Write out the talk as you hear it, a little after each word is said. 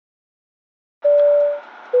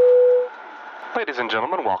Ladies and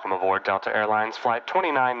gentlemen, welcome aboard Delta Airlines Flight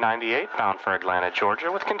 2998 bound for Atlanta, Georgia,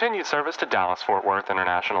 with continued service to Dallas-Fort Worth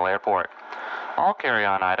International Airport. All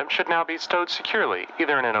carry-on items should now be stowed securely,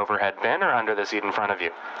 either in an overhead bin or under the seat in front of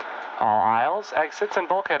you. All aisles, exits, and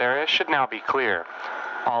bulkhead areas should now be clear.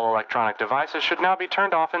 All electronic devices should now be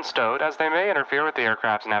turned off and stowed, as they may interfere with the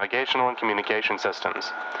aircraft's navigational and communication systems.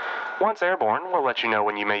 Once airborne, we'll let you know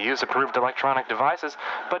when you may use approved electronic devices,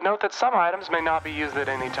 but note that some items may not be used at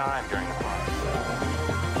any time during the flight.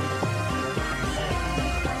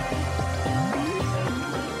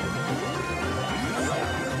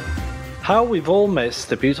 How we've all missed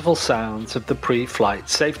the beautiful sounds of the pre-flight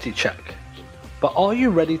safety check. But are you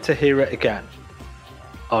ready to hear it again?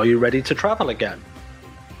 Are you ready to travel again?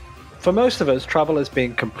 For most of us, travel has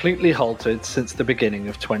been completely halted since the beginning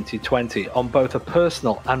of 2020 on both a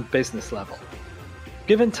personal and business level.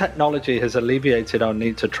 Given technology has alleviated our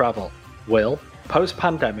need to travel, will,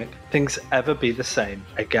 post-pandemic, things ever be the same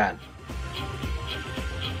again?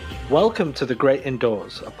 Welcome to The Great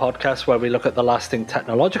Indoors, a podcast where we look at the lasting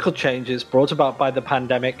technological changes brought about by the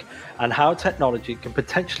pandemic and how technology can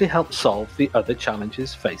potentially help solve the other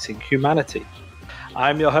challenges facing humanity.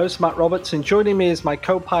 I'm your host, Matt Roberts, and joining me is my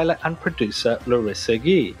co-pilot and producer, Larissa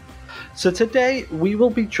Yee. So today we will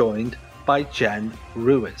be joined by Jen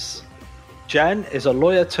Ruiz. Jen is a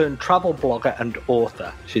lawyer turned travel blogger and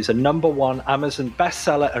author. She's a #1 Amazon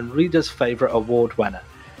bestseller and Reader's Favorite Award winner.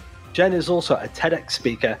 Jen is also a TEDx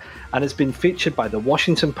speaker and has been featured by the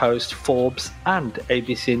Washington Post, Forbes, and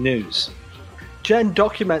ABC News. Jen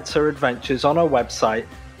documents her adventures on her website,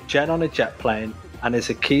 Jen on a Jet Plane, and is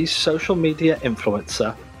a key social media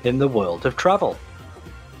influencer in the world of travel.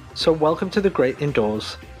 So welcome to The Great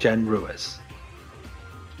Indoors, Jen Ruiz.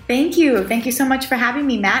 Thank you. Thank you so much for having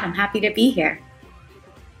me, Matt. I'm happy to be here.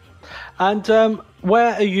 And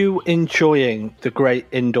where are you enjoying the great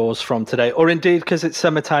indoors from today? Or indeed, because it's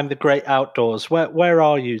summertime, the great outdoors. Where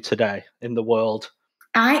are you today in the world?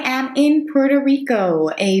 I am in Puerto Rico,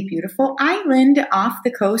 a beautiful island off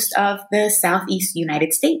the coast of the southeast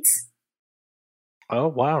United States. Oh,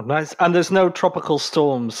 wow. Nice. And there's no tropical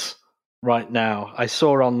storms right now. I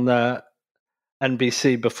saw on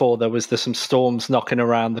NBC before there's some storms knocking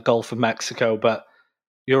around the Gulf of Mexico, but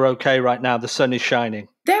you're okay right now. The sun is shining.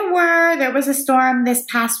 There was a storm this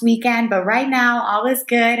past weekend, but right now all is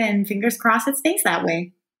good and fingers crossed it stays that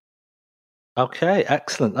way. Okay,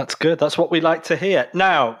 excellent. That's good. That's what we like to hear.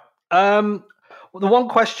 Now, the one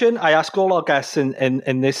question I ask all our guests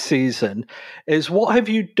in this season is, what have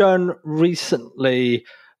you done recently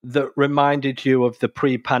that reminded you of the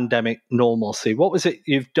pre-pandemic normalcy? What was it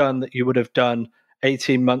you've done that you would have done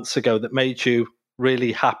 18 months ago that made you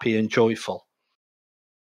really happy and joyful?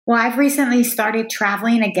 Well, I've recently started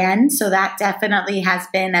traveling again, so that definitely has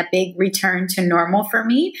been a big return to normal for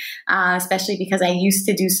me, especially because I used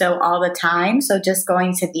to do so all the time. So just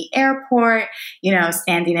going to the airport,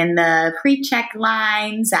 standing in the pre-check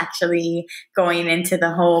lines, actually going into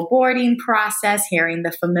the whole boarding process, hearing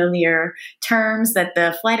the familiar terms that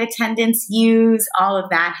the flight attendants use, all of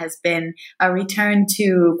that has been a return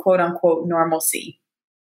to quote unquote normalcy.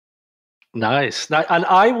 Nice. And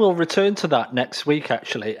I will return to that next week,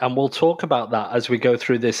 actually, and we'll talk about that as we go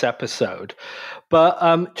through this episode.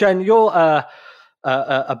 But Jen, you're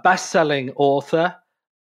a best-selling author.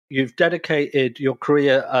 You've dedicated your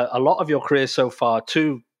career, a lot of your career so far,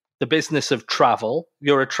 to the business of travel.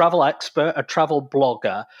 You're a travel expert, a travel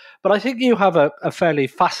blogger, but I think you have a fairly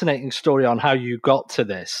fascinating story on how you got to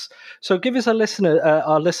this. So give us our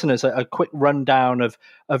listeners a quick rundown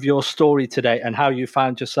of your story today and how you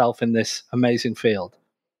found yourself in this amazing field.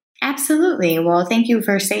 Absolutely. Well, thank you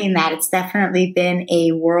for saying that. It's definitely been a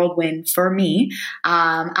whirlwind for me.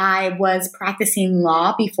 I was practicing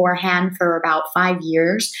law beforehand for about 5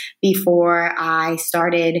 years before I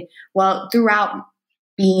started, throughout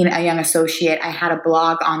being a young associate, I had a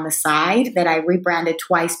blog on the side that I rebranded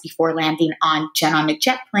twice before landing on Jen on a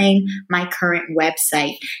Jet Plane, my current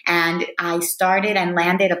website. And I started and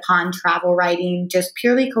landed upon travel writing just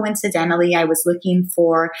purely coincidentally. I was looking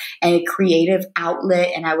for a creative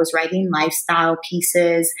outlet and I was writing lifestyle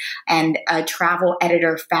pieces, and a travel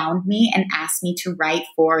editor found me and asked me to write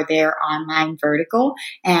for their online vertical.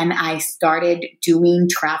 And I started doing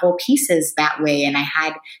travel pieces that way. And I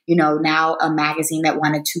had, now a magazine that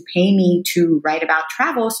wanted to pay me to write about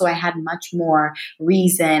travel. So I had much more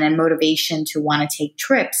reason and motivation to want to take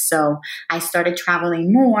trips. So I started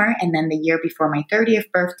traveling more. And then the year before my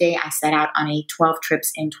 30th birthday, I set out on a 12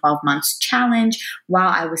 trips in 12 months challenge while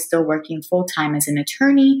I was still working full time as an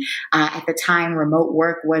attorney. At the time, remote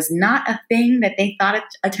work was not a thing that they thought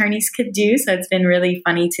attorneys could do. So it's been really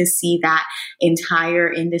funny to see that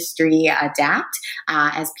entire industry adapt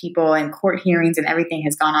as people and court hearings and everything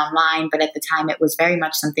has gone online. But at the time, it was very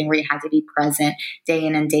much something where you had to be present day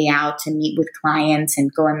in and day out to meet with clients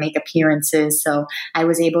and go and make appearances. So I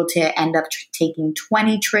was able to end up taking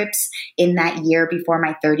 20 trips in that year before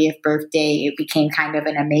my 30th birthday. It became kind of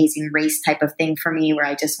an amazing race type of thing for me where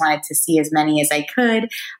I just wanted to see as many as I could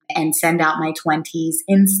and send out my 20s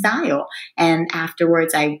in style. And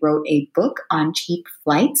afterwards, I wrote a book on cheap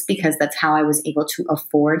flights because that's how I was able to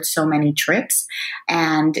afford so many trips.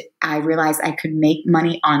 And I realized I could make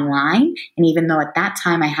money online. And even though at that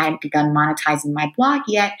time I hadn't begun monetizing my blog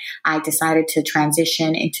yet, I decided to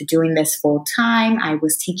transition into doing this full time. I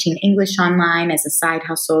was teaching English online as a side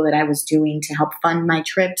hustle that I was doing to help fund my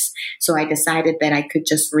trips. So I decided that I could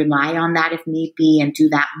just rely on that if need be and do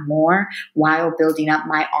that more while building up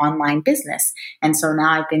my online business. And so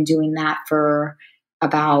now I've been doing that for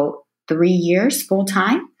about 3 years full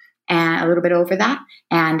time and a little bit over that.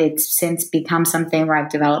 And it's since become something where I've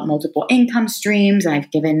developed multiple income streams. I've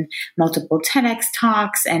given multiple TEDx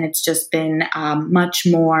talks, and it's just been much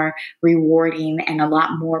more rewarding and a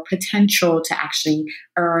lot more potential to actually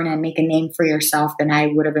earn and make a name for yourself than I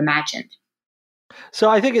would have imagined. So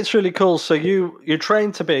I think it's really cool. So you're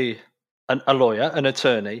trained to be a lawyer, an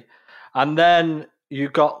attorney, and then you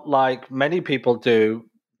got, like many people do,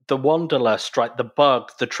 the wanderlust, right? The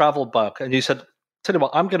bug, the travel bug. And you said, tell you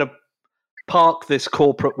what, I'm going to park this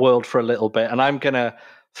corporate world for a little bit and I'm going to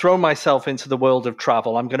throw myself into the world of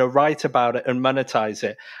travel. I'm going to write about it and monetize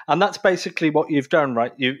it. And that's basically what you've done,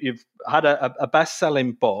 right? You've had a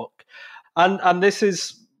best-selling book. And this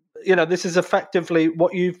is, this is effectively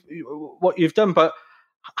what you've done. But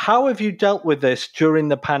how have you dealt with this during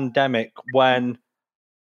the pandemic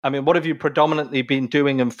what have you predominantly been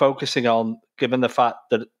doing and focusing on, given the fact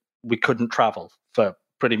that we couldn't travel for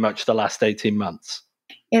pretty much the last 18 months?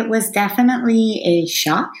 It was definitely a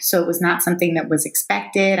shock. So it was not something that was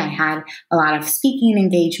expected. I had a lot of speaking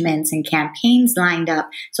engagements and campaigns lined up.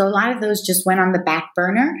 So a lot of those just went on the back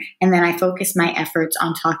burner. And then I focused my efforts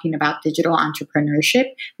on talking about digital entrepreneurship,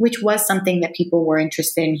 which was something that people were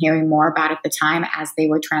interested in hearing more about at the time as they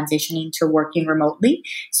were transitioning to working remotely.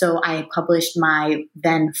 So I published my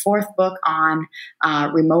then fourth book on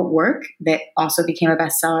remote work that also became a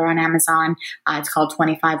bestseller on Amazon. It's called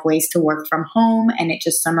 25 Ways to Work from Home. And it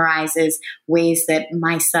just summarizes ways that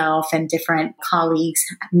myself and different colleagues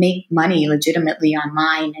make money legitimately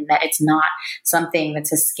online, and that it's not something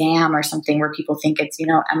that's a scam or something where people think it's,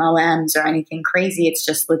 MLMs or anything crazy. It's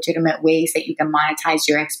just legitimate ways that you can monetize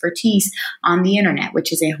your expertise on the internet,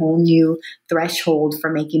 which is a whole new threshold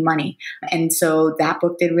for making money. And so that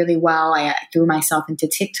book did really well. I threw myself into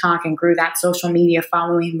TikTok and grew that social media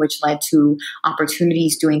following, which led to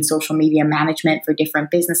opportunities doing social media management for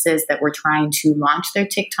different businesses that were trying to launch their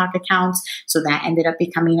TikTok accounts. So that ended up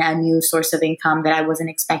becoming a new source of income that I wasn't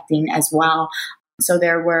expecting as well. So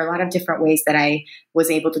there were a lot of different ways that I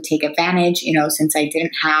was able to take advantage. Since I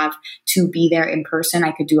didn't have to be there in person,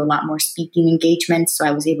 I could do a lot more speaking engagements. So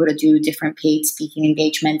I was able to do different paid speaking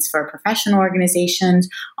engagements for professional organizations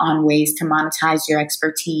on ways to monetize your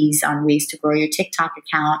expertise, on ways to grow your TikTok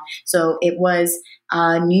account. So it was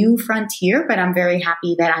a new frontier, but I'm very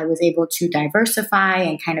happy that I was able to diversify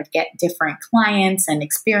and kind of get different clients and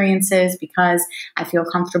experiences, because I feel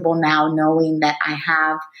comfortable now knowing that I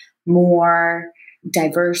have more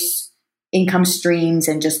diverse income streams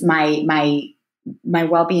and just my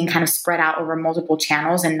well-being kind of spread out over multiple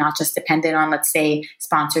channels and not just dependent on, let's say,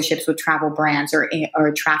 sponsorships with travel brands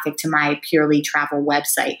or traffic to my purely travel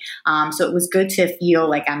website. So it was good to feel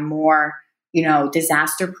like I'm more,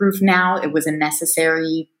 disaster-proof now. It was a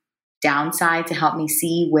necessary downside to help me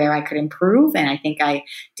see where I could improve. And I think I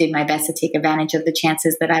did my best to take advantage of the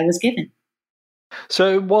chances that I was given.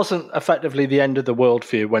 So it wasn't effectively the end of the world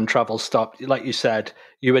for you when travel stopped. Like you said,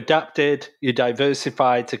 you adapted, you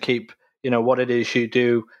diversified to keep, what it is you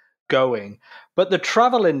do going. But the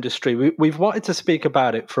travel industry, we've wanted to speak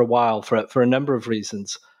about it for a while for a number of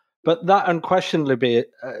reasons. But that unquestionably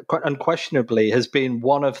has been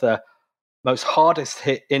one of the most hardest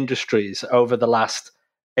hit industries over the last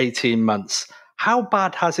 18 months. How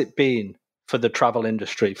bad has it been for the travel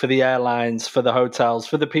industry, for the airlines, for the hotels,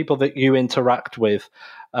 for the people that you interact with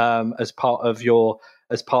as part of your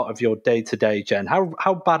day-to-day, Jen?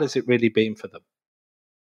 How bad has it really been for them?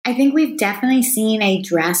 I think we've definitely seen a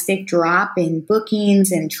drastic drop in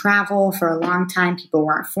bookings and travel. For a long time, people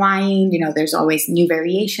weren't flying. There's always new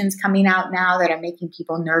variations coming out now that are making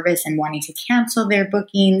people nervous and wanting to cancel their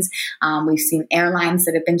bookings. We've seen airlines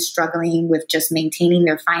that have been struggling with just maintaining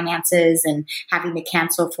their finances and having to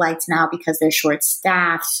cancel flights now because they're short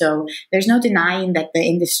staffed. So there's no denying that the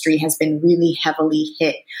industry has been really heavily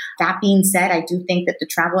hit. That being said, I do think that the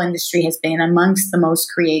travel industry has been amongst the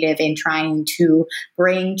most creative in trying to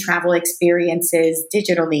bring travel experiences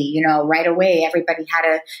digitally. Right away, everybody had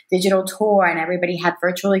a digital tour and everybody had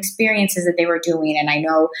virtual experiences that they were doing. And I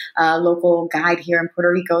know a local guide here in Puerto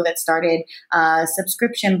Rico that started a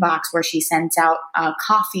subscription box where she sent out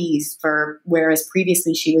coffees whereas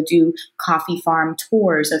previously she would do coffee farm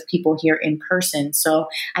tours of people here in person. So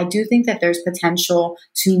I do think that there's potential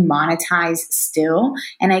to monetize still.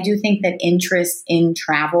 And I do think that interest in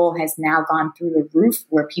travel has now gone through the roof,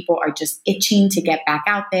 where people are just itching to get back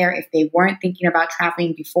out there. If they weren't thinking about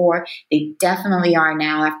traveling before, they definitely are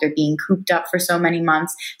now after being cooped up for so many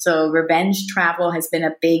months. So revenge travel has been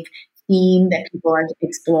a big theme that people are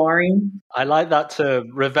exploring. I like that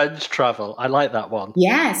term, revenge travel. I like that one.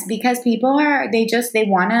 Yes, because people they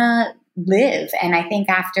want to live. And I think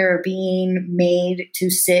after being made to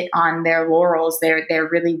sit on their laurels, they're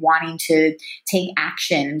really wanting to take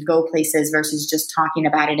action and go places versus just talking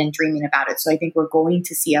about it and dreaming about it. So I think we're going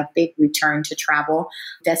to see a big return to travel.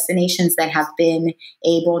 Destinations that have been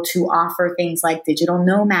able to offer things like digital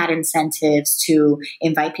nomad incentives to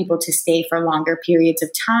invite people to stay for longer periods of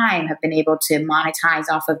time have been able to monetize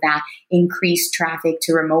off of that, increase traffic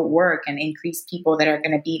to remote work and increase people that are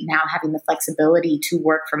going to be now having the flexibility to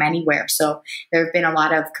work from anywhere. So there have been a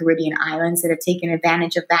lot of Caribbean islands that have taken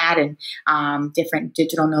advantage of that, and different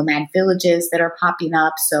digital nomad villages that are popping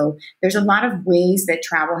up. So there's a lot of ways that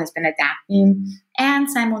travel has been adapting.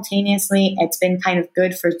 And simultaneously, it's been kind of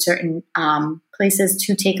good for certain places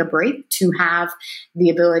to take a break, to have the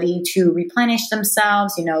ability to replenish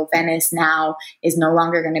themselves. Venice now is no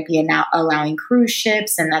longer going to be allowing cruise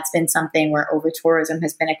ships. And that's been something where over-tourism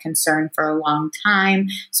has been a concern for a long time.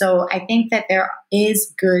 So I think that there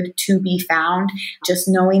is good to be found, just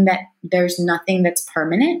knowing that there's nothing that's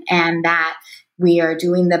permanent and that we are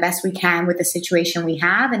doing the best we can with the situation we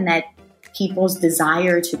have, and that people's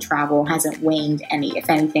desire to travel hasn't waned any. If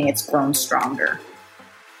anything, it's grown stronger.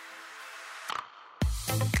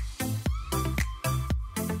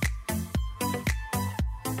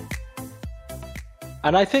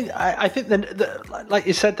 And I think that, like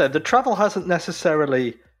you said there, the travel hasn't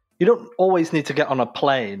necessarily, you don't always need to get on a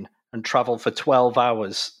plane and travel for 12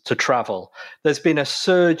 hours to travel. There's been a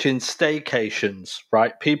surge in staycations,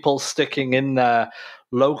 right? People sticking in their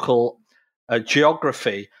local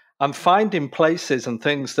geography and finding places and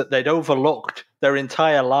things that they'd overlooked their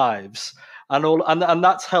entire lives, and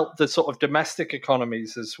that's helped the sort of domestic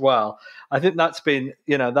economies as well. I think that's been,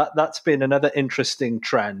 that's been another interesting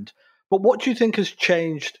trend. But what do you think has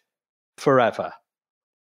changed forever?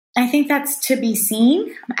 I think that's to be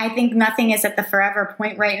seen. I think nothing is at the forever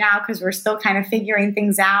point right now because we're still kind of figuring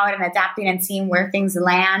things out and adapting and seeing where things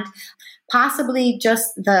land. Possibly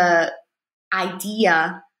just the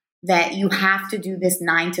idea that you have to do this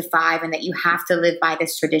 9 to 5 and that you have to live by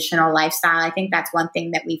this traditional lifestyle. I think that's one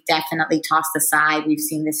thing that we've definitely tossed aside. We've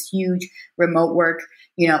seen this huge remote work,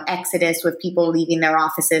 exodus with people leaving their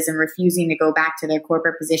offices and refusing to go back to their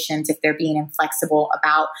corporate positions if they're being inflexible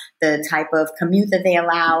about the type of commute that they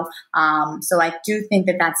allow. So I do think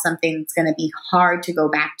that that's something that's going to be hard to go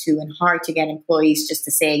back to and hard to get employees just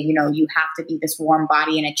to say, you have to be this warm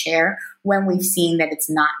body in a chair, when we've seen that it's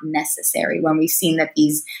not necessary, when we've seen that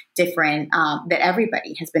these different, that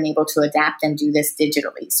everybody has been able to adapt and do this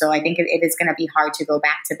digitally. So I think it is going to be hard to go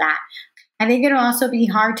back to that. I think it'll also be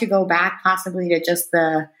hard to go back possibly to just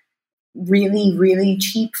the really, really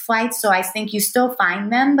cheap flights. So I think you still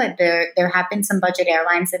find them, but there have been some budget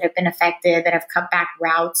airlines that have been affected, that have cut back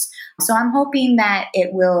routes. So I'm hoping that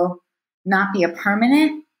it will not be a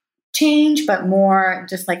permanent change, but more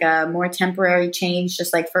just like a more temporary change,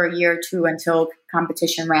 just like for a year or two until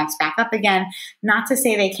competition ramps back up again. Not to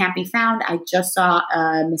say they can't be found. I just saw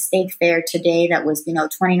a mistake fare today that was,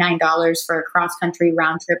 $29 for a cross-country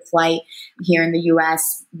round-trip flight here in the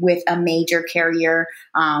U.S. with a major carrier.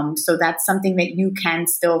 So that's something that you can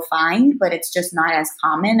still find, but it's just not as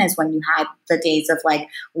common as when you had the days of like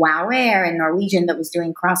Wow Air and Norwegian that was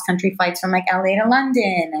doing cross-country flights from like LA to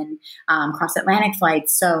London and cross-Atlantic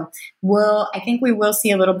flights. So I think we will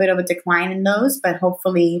see a little bit of a decline in those, but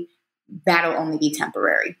hopefully that'll only be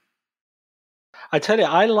temporary. I tell you,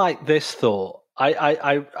 I like this thought.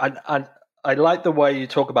 I like the way you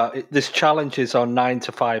talk about it. This challenges on 9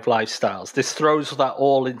 to 5 lifestyles. This throws that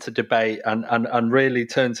all into debate and really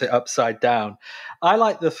turns it upside down. I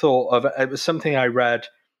like the thought of it was something I read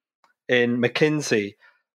in McKinsey,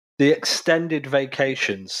 the extended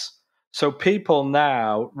vacations. So people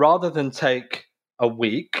now, rather than take a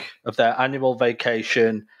week of their annual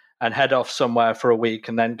vacation and head off somewhere for a week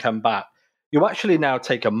and then come back, you actually now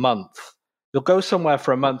take a month. You'll go somewhere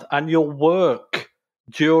for a month and you'll work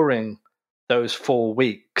during those 4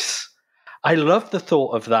 weeks. I love the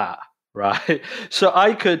thought of that, right? So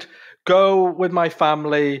I could go with my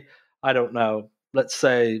family, I don't know, let's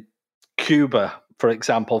say Cuba, for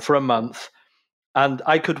example, for a month, and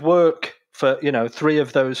I could work for 3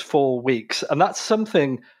 of those 4 weeks. And that's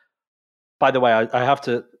something, by the way, I have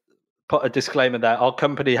to put a disclaimer there. Our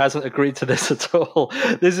company hasn't agreed to this at all.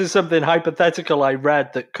 This is something hypothetical I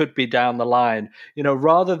read that could be down the line.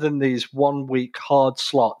 Rather than these 1 week hard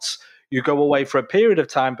slots, you go away for a period of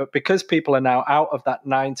time, but because people are now out of that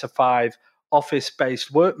 9 to 5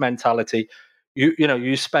 office-based work mentality,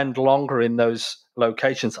 you spend longer in those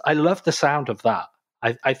locations. I love the sound of that.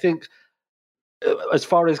 I think as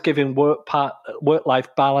far as giving work-life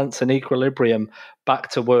balance and equilibrium back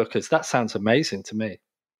to workers, that sounds amazing to me.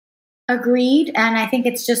 Agreed. And I think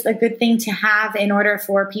it's just a good thing to have in order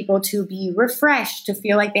for people to be refreshed, to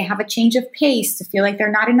feel like they have a change of pace, to feel like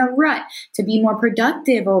they're not in a rut, to be more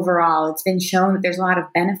productive overall. It's been shown that there's a lot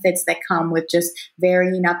of benefits that come with just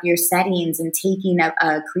varying up your settings and taking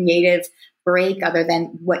a creative break other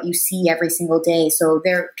than what you see every single day. So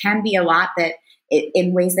there can be a lot that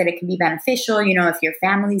in ways that it can be beneficial, if your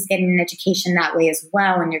family's getting an education that way as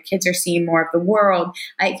well, and your kids are seeing more of the world,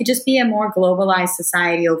 it could just be a more globalized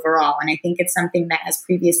society overall. And I think it's something that has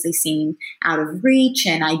previously seemed out of reach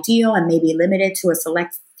and ideal and maybe limited to a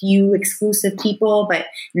select few exclusive people. But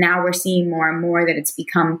now we're seeing more and more that it's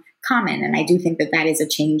become common. And I do think that that is a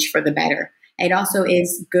change for the better. It also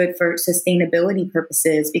is good for sustainability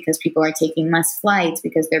purposes because people are taking less flights,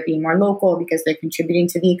 because they're being more local, because they're contributing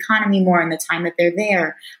to the economy more in the time that they're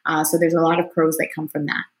there. So there's a lot of pros that come from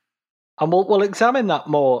that. And we'll examine that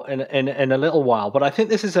more in a little while. But I think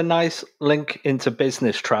this is a nice link into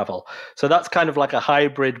business travel. So that's kind of like a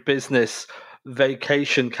hybrid business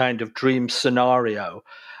vacation kind of dream scenario.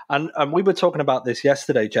 And we were talking about this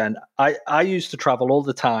yesterday, Jen. I used to travel all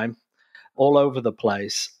the time, all over the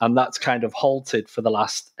place, and that's kind of halted for the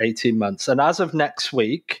last 18 months. And as of next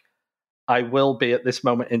week, I will be at this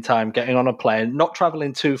moment in time getting on a plane, not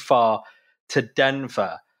traveling too far, to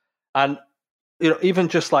Denver. And even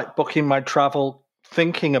just like booking my travel,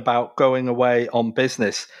 thinking about going away on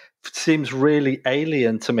business seems really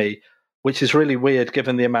alien to me, which is really weird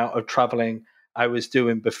given the amount of traveling I was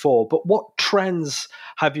doing before. But what trends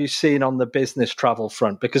have you seen on the business travel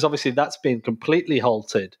front? Because obviously that's been completely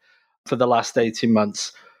halted for the last 18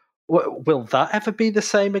 months. Will that ever be the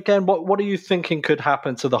same again? What are you thinking could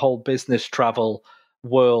happen to the whole business travel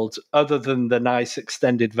world other than the nice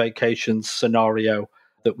extended vacations scenario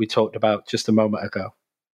that we talked about just a moment ago?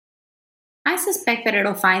 I suspect that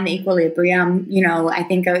it'll find the equilibrium. I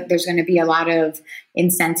think there's going to be a lot of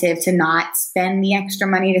incentive to not spend the extra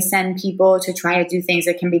money to send people to try to do things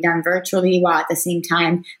that can be done virtually, while at the same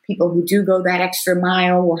time, people who do go that extra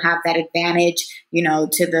mile will have that advantage,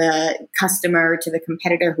 to the customer, to the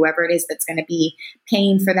competitor, whoever it is that's going to be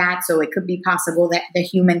paying for that. So it could be possible that the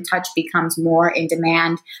human touch becomes more in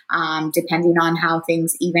demand, depending on how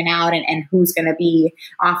things even out and who's going to be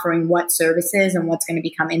offering what services and what's going to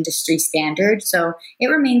become industry standard. So it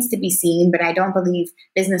remains to be seen, but I don't believe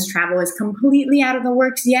business travel is completely out of the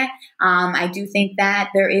works yet. I do think that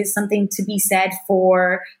there is something to be said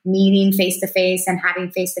for meeting face-to-face and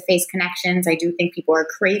having face-to-face connections. I do think people are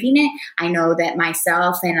craving it. I know that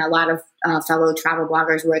myself and a lot of fellow travel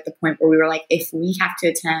bloggers were at the point where we were like, if we have to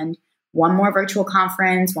attend one more virtual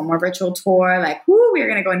conference, one more virtual tour, we were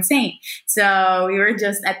going to go insane. So we were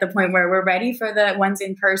just at the point where we're ready for the ones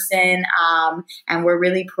in person, and we're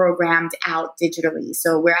really programmed out digitally.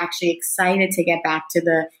 So we're actually excited to get back to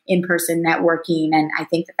the in-person networking. And I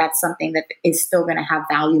think that that's something that is still going to have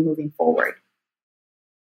value moving forward.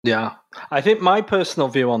 Yeah. I think my personal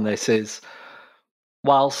view on this is,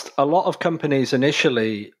 whilst a lot of companies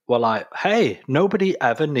initially were like, hey, nobody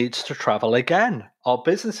ever needs to travel again. Our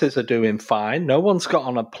businesses are doing fine. No one's got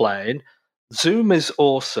on a plane. Zoom is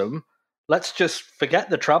awesome. Let's just forget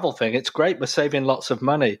the travel thing. It's great. We're saving lots of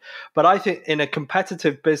money. But I think in a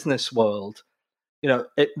competitive business world,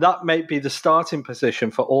 that may be the starting position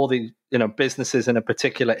for all the, businesses in a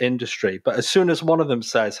particular industry. But as soon as one of them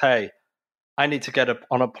says, hey, I need to get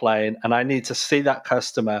on a plane and I need to see that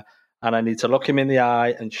customer and I need to look him in the eye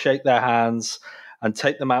and shake their hands and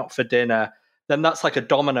take them out for dinner, then that's like a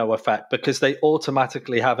domino effect because they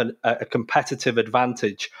automatically have a competitive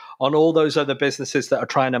advantage on all those other businesses that are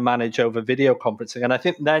trying to manage over video conferencing. And I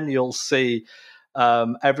think then you'll see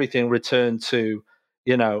everything return to,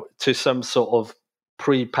 to some sort of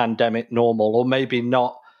pre-pandemic normal, or maybe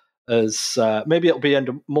not as, maybe it'll be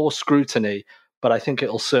under more scrutiny, but I think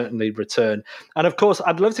it'll certainly return. And of course,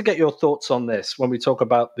 I'd love to get your thoughts on this when we talk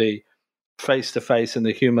about the face-to-face and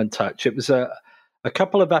the human touch. It was a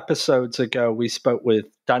couple of episodes ago, we spoke with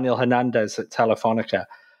Daniel Hernandez at Telefonica,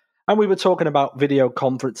 and we were talking about video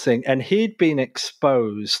conferencing, and he'd been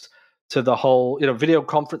exposed to the whole, video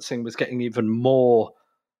conferencing was getting even more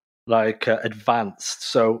advanced.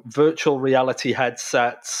 So virtual reality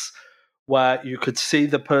headsets where you could see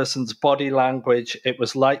the person's body language. It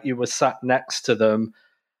was like you were sat next to them.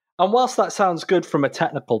 And whilst that sounds good from a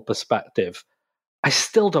technical perspective, I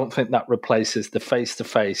still don't think that replaces the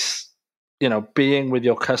face-to-face, being with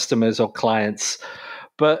your customers or clients.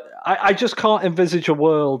 But I just can't envisage a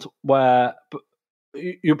world where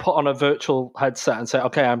you put on a virtual headset and say,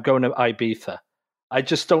 okay, I'm going to Ibiza. I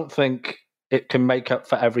just don't think it can make up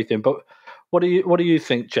for everything. But what do you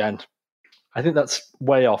think, Jen? I think that's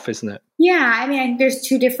way off, isn't it? Yeah, I mean, there's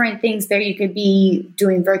two different things there. You could be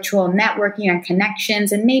doing virtual networking and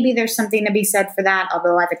connections, and maybe there's something to be said for that,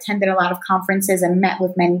 although I've attended a lot of conferences and met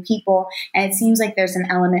with many people, and it seems like there's an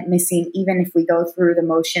element missing, even if we go through the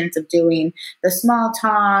motions of doing the small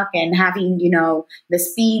talk and having, the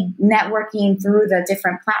speed networking through the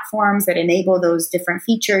different platforms that enable those different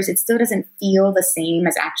features. It still doesn't feel the same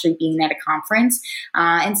as actually being at a conference.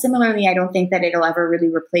 And similarly, I don't think that it'll ever really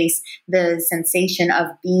replace the sensation of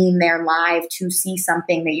being there live to see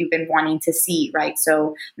something that you've been wanting to see, right?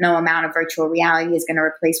 So no amount of virtual reality is going to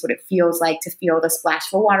replace what it feels like to feel the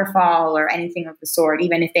splash of a waterfall or anything of the sort,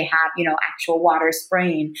 even if they have, actual water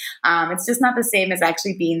spraying. It's just not the same as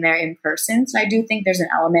actually being there in person. So I do think there's an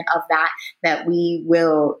element of that we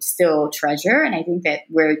will still treasure. And I think that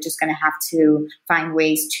we're just going to have to find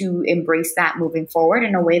ways to embrace that moving forward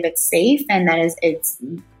in a way that's safe and that it's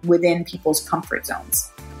within people's comfort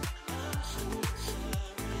zones.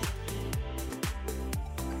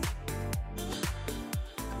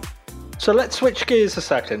 So let's switch gears a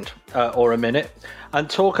second or a minute and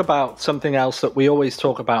talk about something else that we always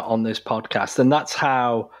talk about on this podcast. And that's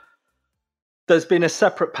how there's been a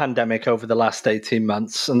separate pandemic over the last 18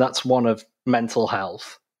 months, and that's one of mental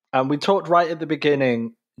health. And we talked right at the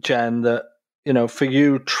beginning, Jen, that, for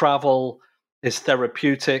you, travel is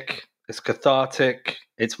therapeutic, it's cathartic,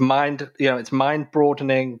 it's it's mind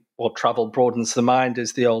broadening, or travel broadens the mind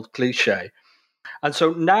is the old cliche. And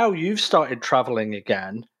so now you've started traveling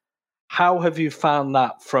again. How have you found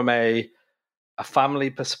that from a family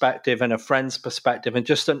perspective and a friend's perspective and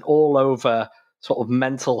just an all-over sort of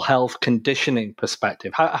mental health conditioning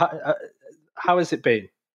perspective? How has it been?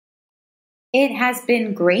 It has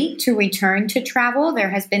been great to return to travel. There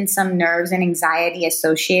has been some nerves and anxiety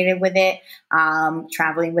associated with it.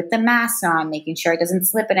 Traveling with the mask on, making sure it doesn't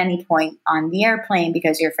slip at any point on the airplane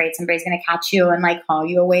because you're afraid somebody's going to catch you and haul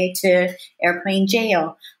you away to airplane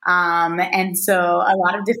jail. And so a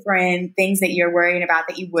lot of different things that you're worrying about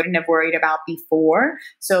that you wouldn't have worried about before.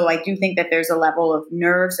 So I do think that there's a level of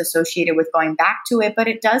nerves associated with going back to it, but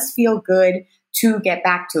it does feel good to get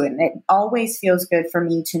back to it. And it always feels good for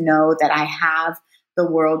me to know that I have the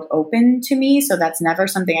world open to me. So that's never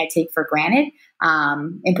something I take for granted.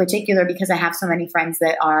 In particular, because I have so many friends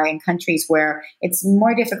that are in countries where it's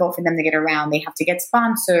more difficult for them to get around. They have to get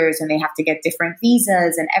sponsors and they have to get different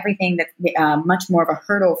visas and everything that's much more of a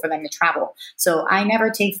hurdle for them to travel. So I never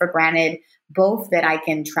take for granted both that I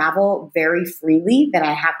can travel very freely, that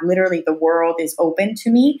I have literally the world is open to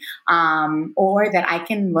me, or that I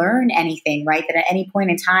can learn anything, right? That at any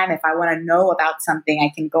point in time, if I want to know about something,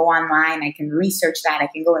 I can go online, I can research that, I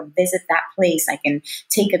can go and visit that place, I can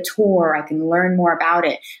take a tour, I can learn more about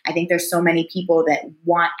it. I think there's so many people that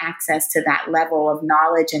want access to that level of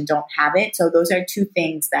knowledge and don't have it. So those are two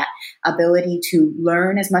things, that ability to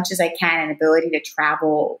learn as much as I can and ability to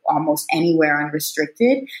travel almost anywhere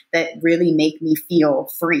unrestricted, that really make me feel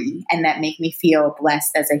free and that make me feel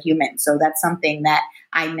blessed as a human. So that's something that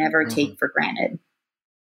I never take for granted.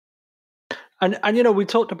 And we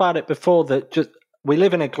talked about it before, that just we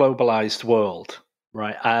live in a globalized world,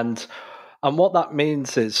 right? And what that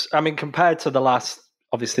means is, compared to the last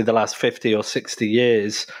 50 or 60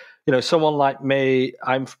 years, someone like me,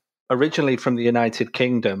 I'm originally from the United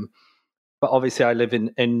Kingdom, but obviously I live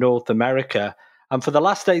in North America. And for the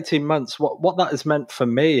last 18 months, what that has meant for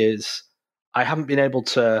me is I haven't been able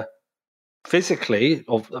to physically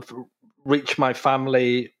or reach my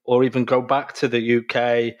family or even go back to the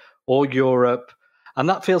UK or Europe. And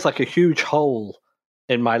that feels like a huge hole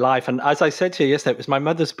in my life. And as I said to you yesterday, it was my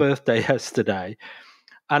mother's birthday yesterday.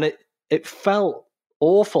 And it felt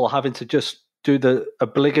awful having to just do the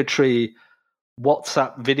obligatory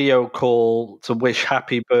WhatsApp video call to wish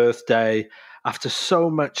happy birthday after so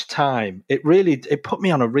much time. It put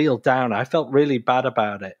me on a real downer. I felt really bad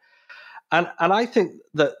about it. And I think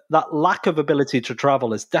that lack of ability to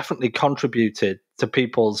travel has definitely contributed to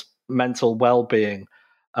people's mental well-being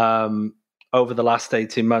over the last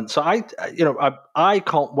 18 months. So I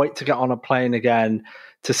can't wait to get on a plane again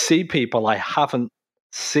to see people I haven't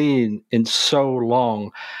seen in so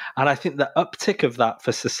long. And I think the uptick of that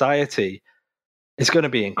for society is going to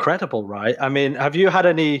be incredible, right? I mean, have you had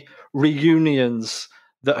any reunions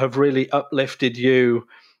that have really uplifted you?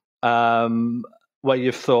 Where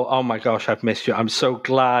you've thought, oh my gosh, I've missed you. I'm so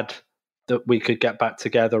glad that we could get back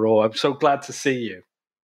together, or I'm so glad to see you.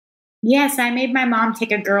 Yes, I made my mom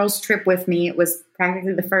take a girls' trip with me. It was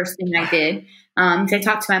practically the first thing I did. Because I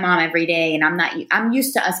talk to my mom every day, and I'm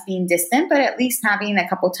used to us being distant, but at least having a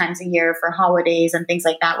couple times a year for holidays and things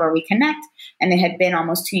like that where we connect. And it had been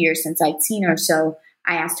almost 2 years since I'd seen her. So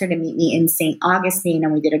I asked her to meet me in St. Augustine,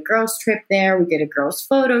 and we did a girls' trip there. We did a girls'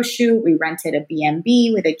 photo shoot. We rented a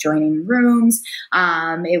B&B with adjoining rooms.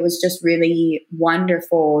 It was just really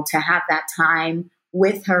wonderful to have that time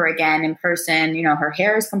with her again in person. You know, her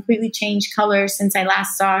hair has completely changed colors since I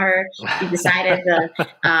last saw her. She decided the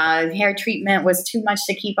hair treatment was too much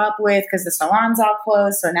to keep up with because the salon's all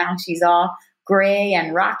closed. So now she's all gray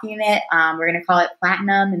and rocking it. We're going to call it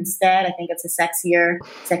platinum instead. I think it's a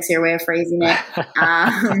sexier way of phrasing it.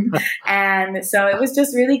 And so it was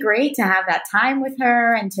just really great to have that time with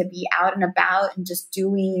her and to be out and about and just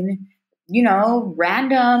doing, you know,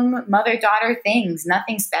 random mother-daughter things,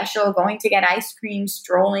 nothing special, going to get ice cream,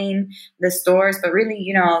 strolling the stores, but really,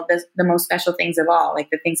 you know, the most special things of all, like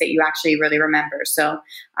the things that you actually really remember. So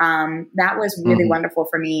that was really wonderful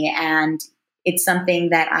for me. And it's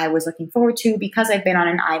something that I was looking forward to because I've been on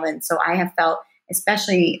an island. So I have felt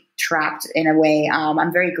especially trapped in a way.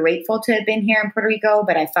 I'm very grateful to have been here in Puerto Rico,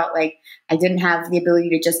 but I felt like I didn't have the ability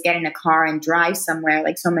to just get in a car and drive somewhere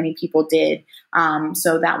like so many people did.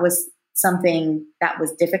 So that was something that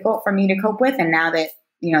was difficult for me to cope with. And now that,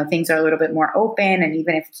 you know, things are a little bit more open, and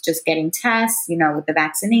even if it's just getting tests, you know, with the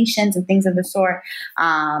vaccinations and things of the sort,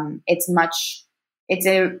 it's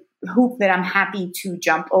a hoop that I'm happy to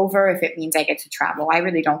jump over if it means I get to travel. I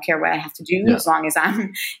really don't care what I have to do. As long as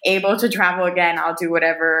I'm able to travel again, I'll do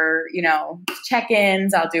whatever, you know,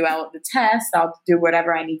 check-ins, I'll do all the tests, I'll do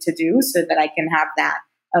whatever I need to do so that I can have that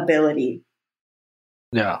ability.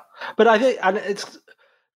 Yeah. But I think, and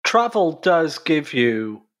travel does give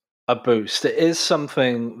you a boost. It is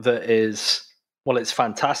something that is, well, it's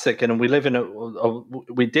fantastic. And we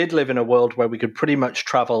did live in a world where we could pretty much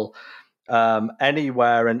travel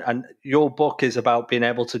anywhere. And your book is about being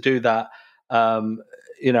able to do that,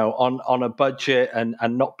 you know, on a budget and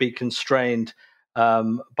not be constrained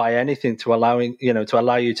by anything to allow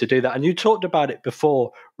you to do that. And you talked about it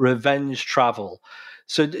before, revenge travel.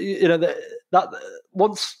 So, you know, that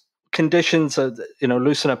once conditions are, you know,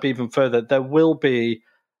 loosen up even further, there will be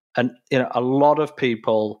a lot of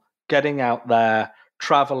people getting out there,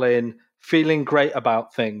 traveling, feeling great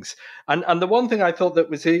about things. And the one thing I thought that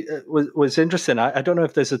was interesting, I don't know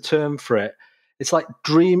if there's a term for it. It's like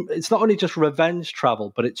it's not only just revenge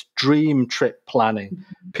travel, but it's dream trip planning.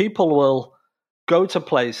 Mm-hmm. People will go to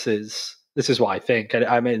places, this is what I think,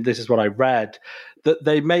 I mean, this is what I read, that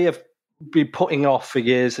they may have be putting off for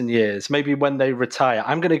years and years. Maybe when they retire,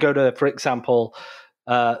 I'm going to go to, for example,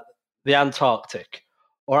 the Antarctic,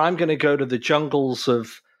 or I'm going to go to the jungles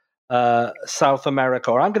of South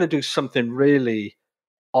America, or I'm going to do something really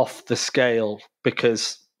off the scale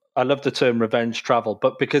because I love the term revenge travel,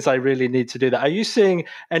 but because I really need to do that. Are you seeing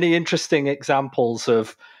any interesting examples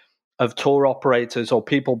of tour operators or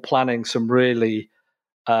people planning some really,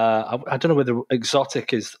 I don't know whether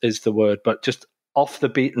exotic is the word, but just off the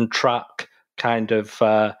beaten track kind of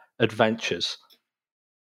adventures?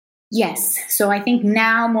 Yes. So I think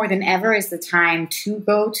now more than ever is the time to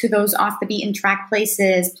go to those off the beaten track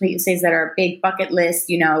places that are a big bucket list.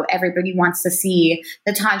 You know, everybody wants to see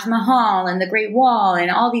the Taj Mahal and the Great Wall and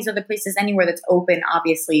all these other places, anywhere that's open,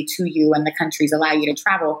 obviously, to you and the countries allow you to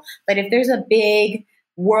travel. But if there's a big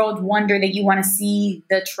world wonder that you want to see,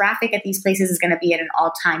 the traffic at these places is going to be at an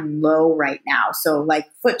all-time low right now. So like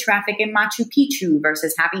foot traffic in Machu Picchu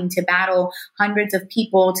versus having to battle hundreds of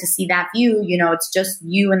people to see that view, it's just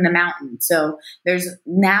you and the mountain. So there's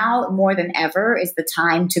now more than ever is the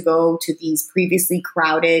time to go to these previously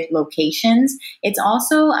crowded locations. It's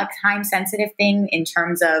also a time sensitive thing in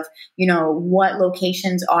terms of, what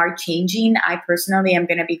locations are changing. I personally am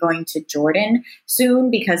going to be going to Jordan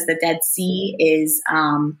soon because the Dead Sea is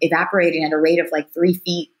evaporating at a rate of like 3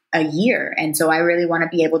 feet a year. And so I really want to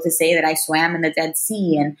be able to say that I swam in the Dead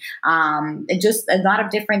Sea and just a lot of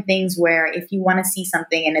different things where if you want to see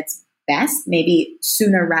something and it's best, maybe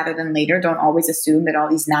sooner rather than later. Don't always assume that all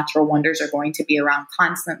these natural wonders are going to be around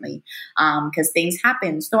constantly because things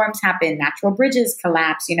happen, storms happen, natural bridges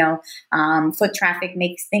collapse, foot traffic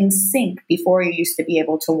makes things sink. Before you used to be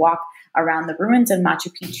able to walk around the ruins of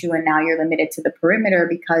Machu Picchu, and now you're limited to the perimeter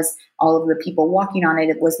because all of the people walking on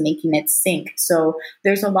it was making it sink. So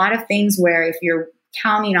there's a lot of things where if you're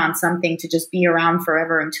counting on something to just be around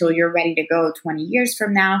forever until you're ready to go 20 years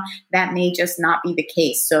from now, that may just not be the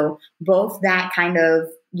case. So both that kind of,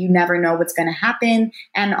 you never know what's going to happen.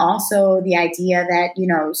 And also the idea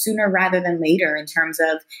that, sooner rather than later in terms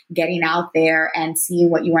of getting out there and seeing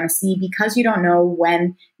what you want to see, because you don't know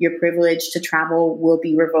when your privilege to travel will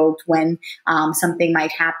be revoked, when something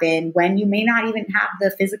might happen, when you may not even have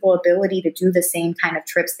the physical ability to do the same kind of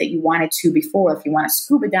trips that you wanted to before. If you want to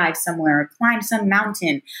scuba dive somewhere or climb some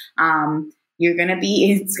mountain,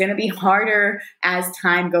 it's going to be harder as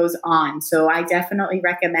time goes on. So I definitely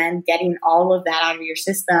recommend getting all of that out of your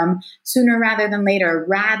system sooner rather than later,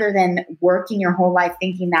 rather than working your whole life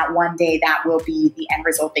thinking that one day that will be the end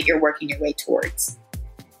result that you're working your way towards.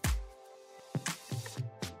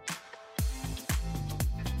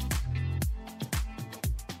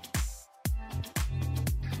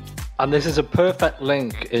 And this is a perfect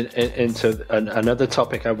link into another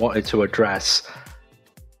topic I wanted to address.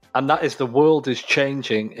 And that is the world is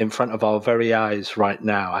changing in front of our very eyes right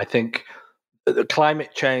now. I think the climate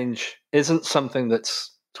change isn't something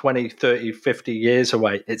that's 20, 30, 50 years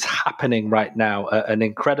away. It's happening right now at an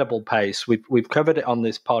incredible pace. We've covered it on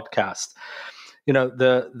this podcast.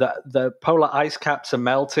 The polar ice caps are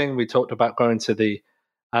melting. We talked about going to the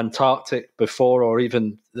Antarctic before, or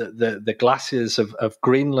even the glaciers of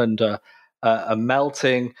Greenland are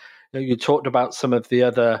melting. You talked about some of the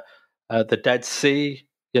other, the Dead Sea,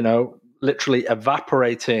 literally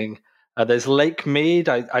evaporating. There's Lake Mead.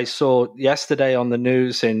 I saw yesterday on the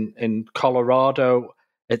news in Colorado.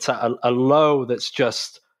 It's at a low that's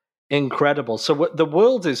just incredible. So the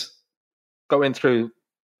world is going through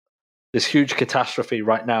this huge catastrophe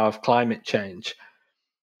right now of climate change.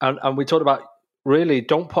 And we talked about really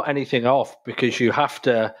don't put anything off because you have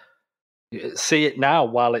to see it now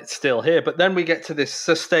while it's still here. But then we get to this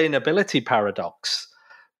sustainability paradox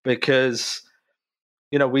because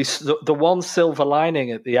the one silver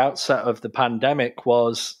lining at the outset of the pandemic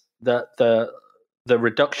was that the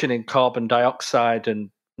reduction in carbon dioxide and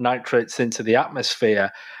nitrates into the atmosphere,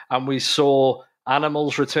 and we saw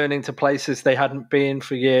animals returning to places they hadn't been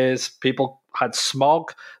for years. People had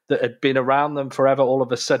smog that had been around them forever, all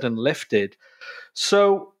of a sudden lifted.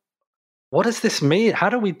 So what does this mean? How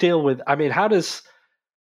do we deal with,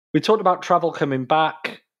 we talked about travel coming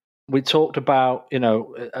back. We talked about,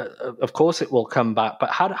 of course it will come back, but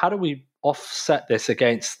how do we offset this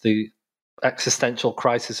against the existential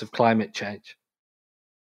crisis of climate change?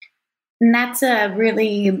 And that's a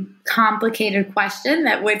really complicated question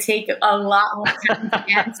that would take a lot more time to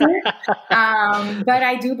answer. But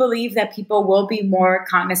I do believe that people will be more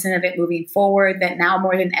cognizant of it moving forward, that now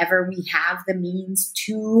more than ever, we have the means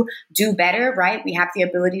to do better, right? We have the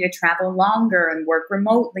ability to travel longer and work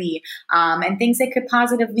remotely and things that could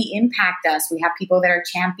positively impact us. We have people that are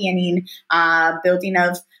championing building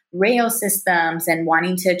of rail systems and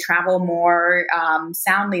wanting to travel more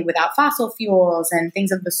soundly without fossil fuels and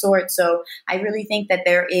things of the sort. So I really think that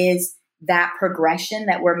there is that progression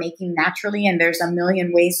that we're making naturally. And there's a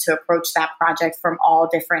million ways to approach that project from all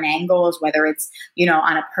different angles, whether it's,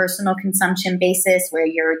 on a personal consumption basis where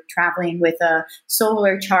you're traveling with a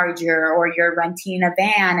solar charger or you're renting a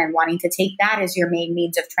van and wanting to take that as your main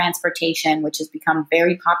means of transportation, which has become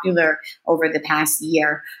very popular over the past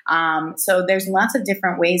year. So there's lots of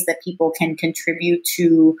different ways that people can contribute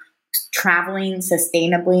to traveling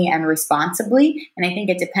sustainably and responsibly. And I think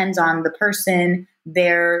it depends on the person,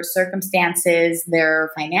 their circumstances,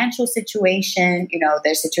 their financial situation,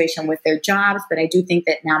 their situation with their jobs. But I do think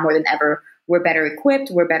that now more than ever, we're better equipped,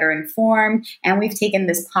 we're better informed, and we've taken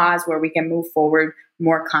this pause where we can move forward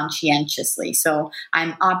more conscientiously. So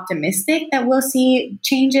I'm optimistic that we'll see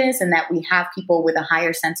changes and that we have people with a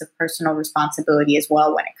higher sense of personal responsibility as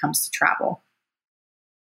well when it comes to travel.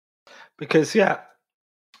 Because,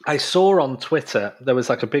 I saw on Twitter, there was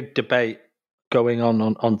like a big debate going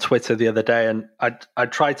on Twitter the other day, and I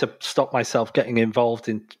tried to stop myself getting involved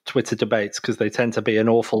in Twitter debates because they tend to be an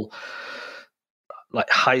awful like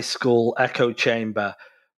high school echo chamber.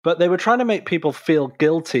 But they were trying to make people feel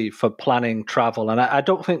guilty for planning travel, and I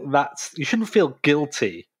don't think you shouldn't feel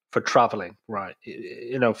guilty for traveling, right?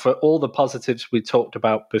 For all the positives we talked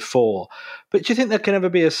about before. But do you think there can ever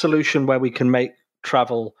be a solution where we can make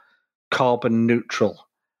travel carbon neutral?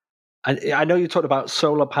 I know you talked about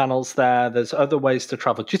solar panels there. There's other ways to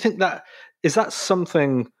travel. Do you think is that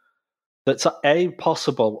something that's A,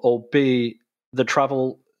 possible, or B, the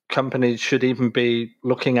travel companies should even be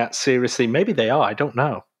looking at seriously? Maybe they are. I don't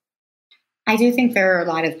know. I do think there are a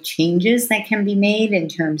lot of changes that can be made in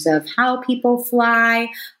terms of how people fly,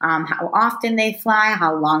 how often they fly,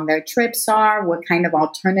 how long their trips are, what kind of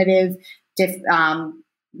alternative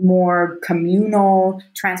more communal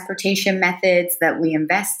transportation methods that we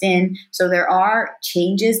invest in. So there are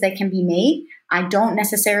changes that can be made. I don't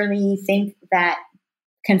necessarily think that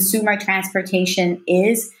consumer transportation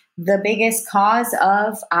is the biggest cause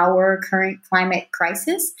of our current climate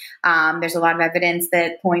crisis. There's a lot of evidence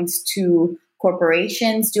that points to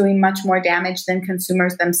corporations doing much more damage than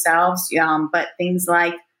consumers themselves. But things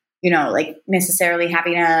like necessarily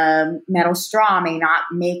having a metal straw may not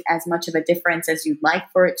make as much of a difference as you'd like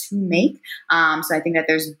for it to make. So I think that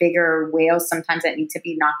there's bigger whales sometimes that need to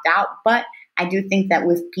be knocked out. But I do think that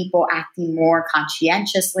with people acting more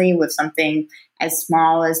conscientiously with something as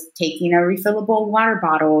small as taking a refillable water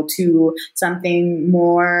bottle to something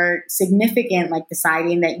more significant, like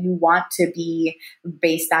deciding that you want to be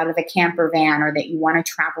based out of a camper van or that you want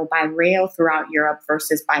to travel by rail throughout Europe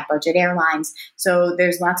versus by budget airlines. So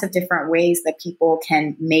there's lots of different ways that people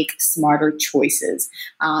can make smarter choices.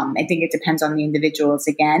 I think it depends on the individuals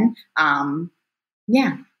again.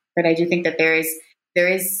 But I do think that there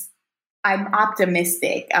is I'm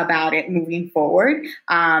optimistic about it moving forward,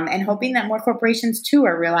 and hoping that more corporations too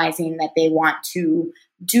are realizing that they want to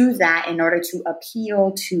do that in order to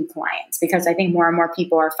appeal to clients, because I think more and more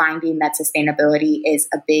people are finding that sustainability is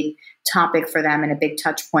a big topic for them and a big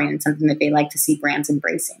touch point and something that they like to see brands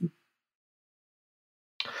embracing.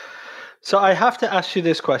 So I have to ask you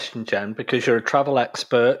this question, Jen, because you're a travel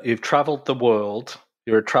expert, you've traveled the world.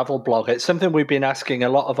 You're a travel blogger. It's something we've been asking a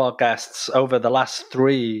lot of our guests over the last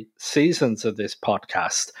 3 seasons of this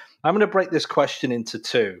podcast. I'm going to break this question into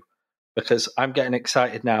 2 because I'm getting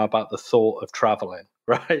excited now about the thought of traveling,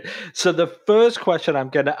 right? So the first question I'm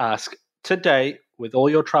going to ask today, with all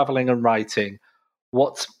your traveling and writing,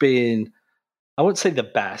 what's been, I won't say the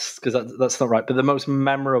best because that's not right, but the most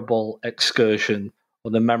memorable excursion or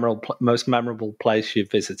the most memorable place you've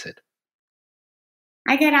visited?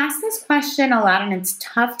 I get asked this question a lot, and it's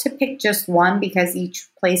tough to pick just one because each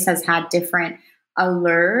place has had different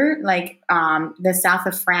allure. Like the south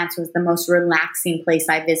of France was the most relaxing place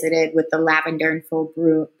I visited, with the lavender in full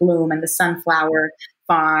bloom and the sunflower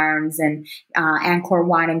farms. And Angkor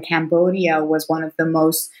Wat in Cambodia was one of the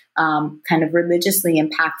most kind of religiously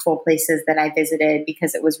impactful places that I visited,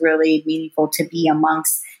 because it was really meaningful to be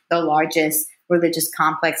amongst the largest religious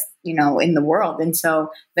complex, in the world. And so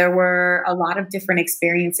there were a lot of different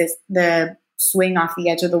experiences. The swing off the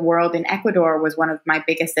edge of the world in Ecuador was one of my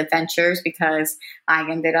biggest adventures, because I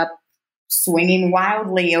ended up swinging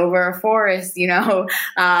wildly over a forest, on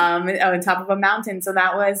top of a mountain. So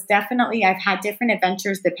that was definitely, I've had different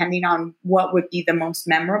adventures depending on what would be the most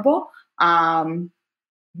memorable.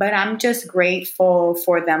 But I'm just grateful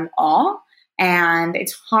for them all. And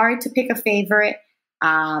it's hard to pick a favorite.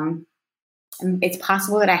 It's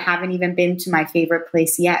possible that I haven't even been to my favorite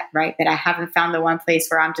place yet, right? That I haven't found the one place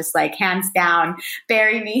where I'm just like, hands down,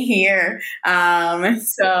 bury me here.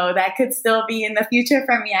 So that could still be in the future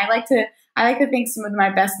for me. I like to think some of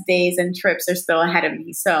my best days and trips are still ahead of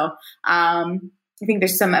me. So I think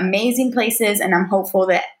there's some amazing places, and I'm hopeful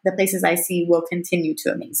that the places I see will continue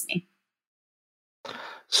to amaze me.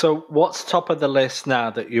 So what's top of the list now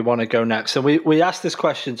that you want to go next? And we asked this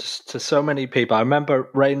question to so many people. I remember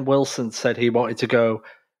Rainn Wilson said he wanted to go.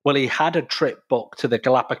 Well, he had a trip booked to the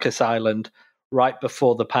Galapagos Island right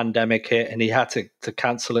before the pandemic hit, and he had to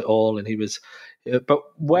cancel it all. And he was, but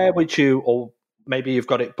where would you, or maybe you've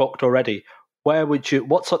got it booked already,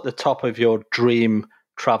 what's at the top of your dream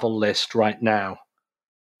travel list right now?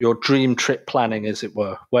 Your dream trip planning, as it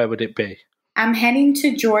were, where would it be? I'm heading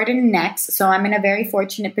to Jordan next. So I'm in a very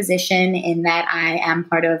fortunate position in that I am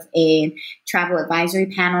part of a travel advisory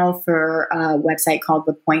panel for a website called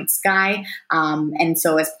The Points Guy. And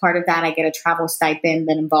so as part of that, I get a travel stipend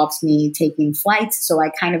that involves me taking flights. So I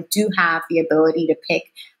kind of do have the ability to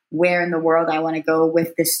pick where in the world I want to go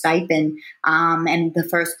with this stipend. And the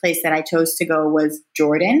first place that I chose to go was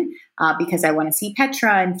Jordan because I want to see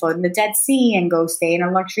Petra and float in the Dead Sea and go stay in a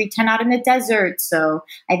luxury tent out in the desert. So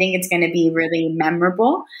I think it's going to be really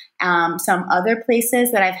memorable. Some other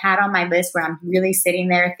places that I've had on my list where I'm really sitting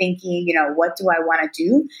there thinking, what do I want to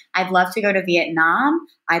do? I'd love to go to Vietnam.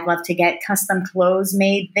 I'd love to get custom clothes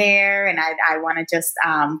made there. And I want to just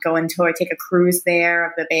go into or take a cruise there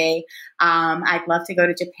of the bay. I'd love to go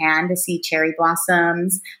to Japan to see cherry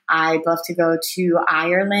blossoms. I'd love to go to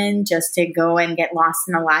Ireland just to go and get lost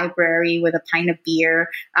in a library with a pint of beer.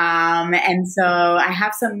 And so I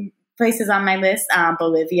have some places on my list,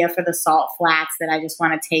 Bolivia for the salt flats that I just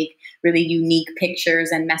want to take really unique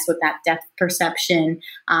pictures and mess with that depth perception.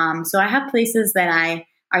 So I have places that are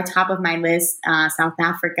top of my list, South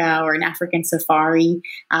Africa or an African safari.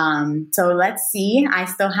 So let's see.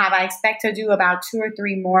 I expect to do about 2 or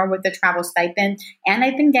 3 more with the travel stipend. And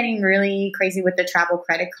I've been getting really crazy with the travel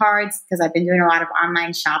credit cards because I've been doing a lot of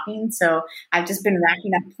online shopping. So I've just been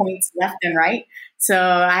racking up points left and right. So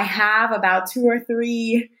I have about 2 or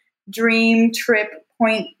 3 dream trip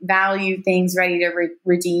point value things ready to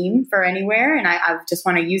redeem for anywhere. And I just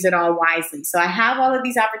want to use it all wisely. So I have all of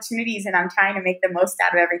these opportunities and I'm trying to make the most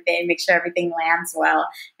out of everything, make sure everything lands well.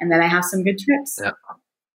 And then I have some good trips. Yeah.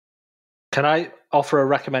 Can I offer a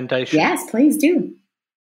recommendation? Yes, please do.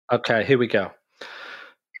 Okay, here we go.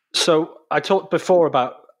 So I talked before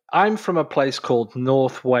about, I'm from a place called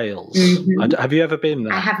North Wales. Mm-hmm. Have you ever been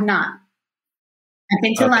there? I have not. I've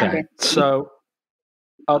been to London. So,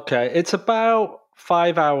 it's about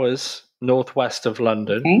 5 hours northwest of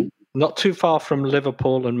London, not too far from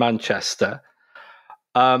Liverpool and Manchester.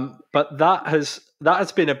 But that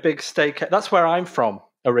has been a big stake. That's where I'm from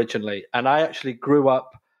originally, and I actually grew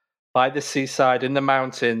up by the seaside in the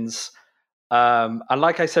mountains. And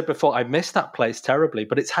like I said before, I miss that place terribly,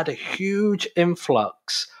 but it's had a huge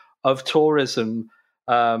influx of tourism,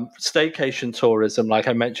 staycation tourism, like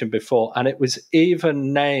I mentioned before, and it was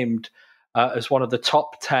even named as one of the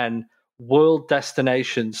top 10 world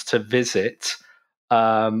destinations to visit.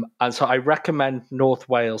 And so I recommend North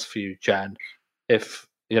Wales for you, Jen, if,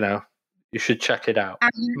 you should check it out.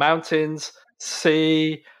 Mountains,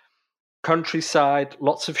 sea, countryside,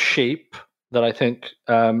 lots of sheep that I think,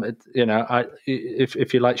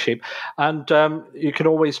 if you like sheep. And you can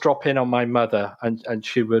always drop in on my mother and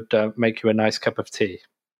she would make you a nice cup of tea.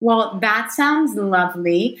 Well, that sounds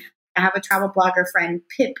lovely. I have a travel blogger friend,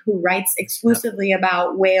 Pip, who writes exclusively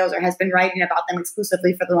about Wales or has been writing about them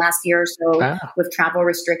exclusively for the last year or so with travel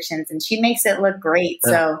restrictions. And she makes it look great.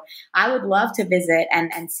 Yeah. So I would love to visit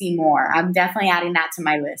and see more. I'm definitely adding that to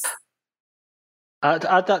my list.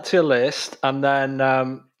 Add that to your list. And then,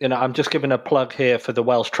 I'm just giving a plug here for the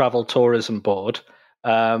Welsh Travel Tourism Board.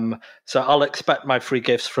 So I'll expect my free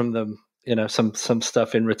gifts from them, some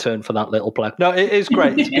stuff in return for that little plug. No, it is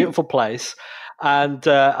great. It's a beautiful place. And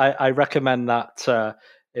I recommend that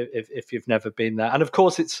if you've never been there. And of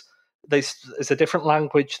course, it's a different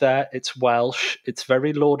language there. It's Welsh. It's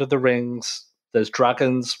very Lord of the Rings. There's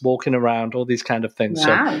dragons walking around, all these kind of things.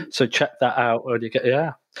 Wow. So check that out. Or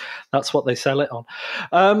that's what they sell it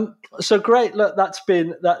on. So great. Look, that's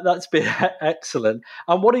been excellent.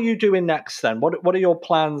 And what are you doing next then? What are your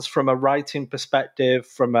plans from a writing perspective?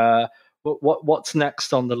 From what's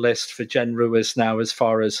next on the list for Jen Ruiz now? As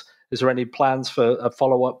far as, is there any plans for a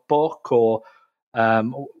follow-up book, or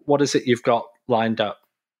what is it you've got lined up?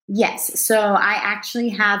 Yes. So I actually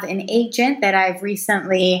have an agent that I've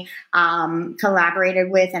recently collaborated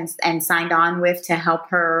with and signed on with to help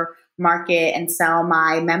her market and sell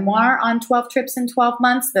my memoir on 12 trips in 12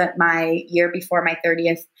 months, my year before my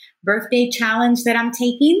 30th birthday challenge that I'm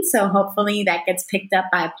taking. So hopefully that gets picked up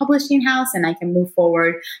by a publishing house and I can move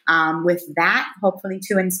forward with that, hopefully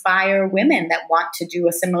to inspire women that want to do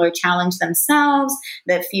a similar challenge themselves,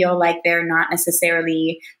 that feel like they're not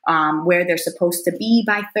necessarily where they're supposed to be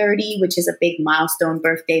by 30, which is a big milestone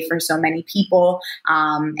birthday for so many people.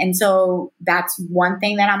 And so that's one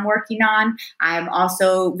thing that I'm working on. I'm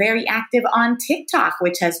also very active on TikTok,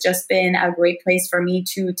 which has just been a great place for me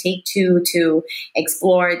to take to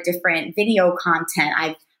explore different video content.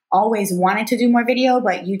 I've always wanted to do more video,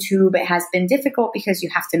 but YouTube has been difficult because you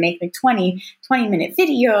have to make like 20 20-minute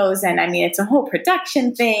videos. And I mean, it's a whole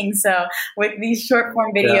production thing. So with these short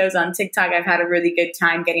form videos on TikTok, I've had a really good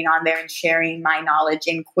time getting on there and sharing my knowledge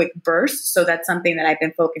in quick bursts. So that's something that I've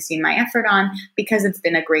been focusing my effort on, because it's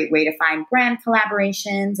been a great way to find brand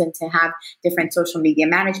collaborations and to have different social media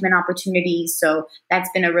management opportunities. So that's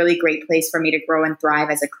been a really great place for me to grow and thrive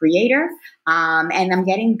as a creator. And I'm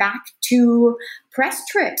getting back to press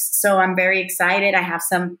trips. So I'm very excited. I have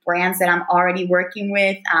some brands that I'm already working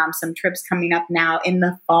with, some trips coming up now in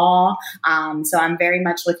the fall. So I'm very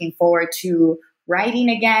much looking forward to writing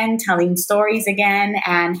again, telling stories again,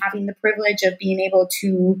 and having the privilege of being able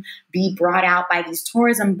to be brought out by these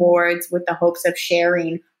tourism boards with the hopes of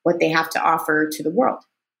sharing what they have to offer to the world.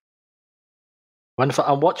 Wonderful.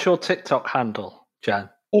 And what's your TikTok handle, Jen?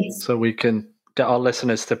 So we can get our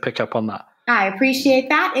listeners to pick up on that. I appreciate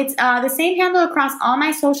that. It's the same handle across all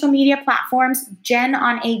my social media platforms. Jen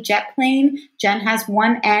on a Jet Plane. Jen has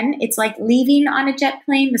one N. It's like leaving on a jet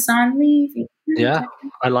plane, the song Leaving. Yeah,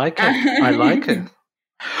 I like it. I like it.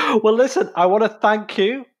 Well, listen, I want to thank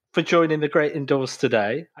you for joining The Great Indoors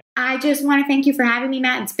today. I just want to thank you for having me,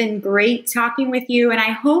 Matt. It's been great talking with you. And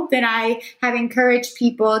I hope that I have encouraged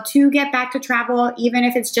people to get back to travel, even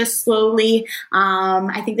if it's just slowly.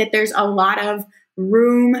 I think that there's a lot of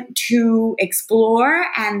room to explore,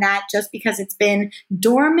 and that just because it's been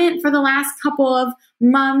dormant for the last couple of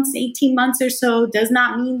months, 18 months or so, does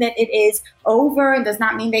not mean that it is over, and does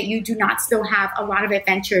not mean that you do not still have a lot of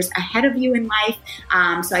adventures ahead of you in life.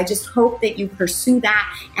 So I just hope that you pursue that,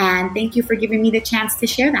 and thank you for giving me the chance to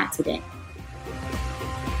share that today.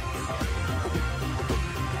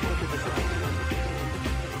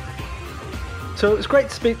 So it was great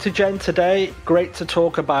to speak to Jen today. Great to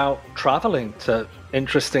talk about traveling to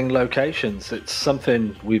interesting locations. It's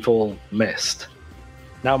something we've all missed.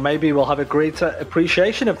 Now, maybe we'll have a greater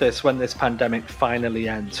appreciation of this when this pandemic finally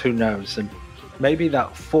ends. Who knows? And maybe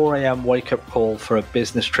that 4 a.m. wake-up call for a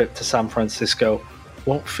business trip to San Francisco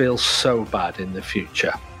won't feel so bad in the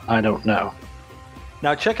future. I don't know.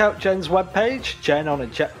 Now, check out Jen's webpage,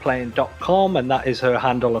 jenonajetplane.com, and that is her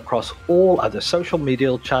handle across all other social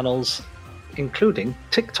media channels, including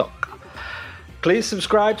TikTok. Please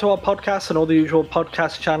subscribe to our podcast and all the usual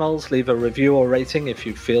podcast channels. Leave a review or rating if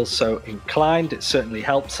you feel so inclined. It certainly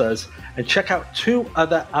helps us. And check out 2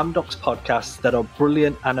 other Amdocs podcasts that are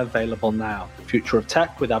brilliant and available now. The Future of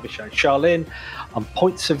Tech with Abhishek Charlin and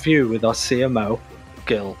Points of View with our CMO,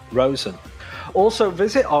 Gil Rosen. Also,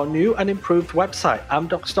 visit our new and improved website,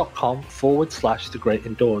 amdocs.com/The Great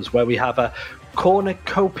Indoors, where we have a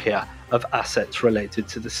cornucopia of assets related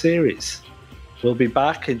to the series. We'll be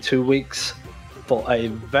back in 2 weeks for a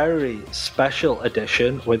very special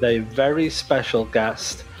edition with a very special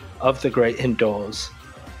guest of The Great Indoors.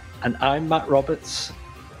 And I'm Matt Roberts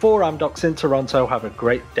for Amdocs in Toronto. Have a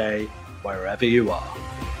great day wherever you are.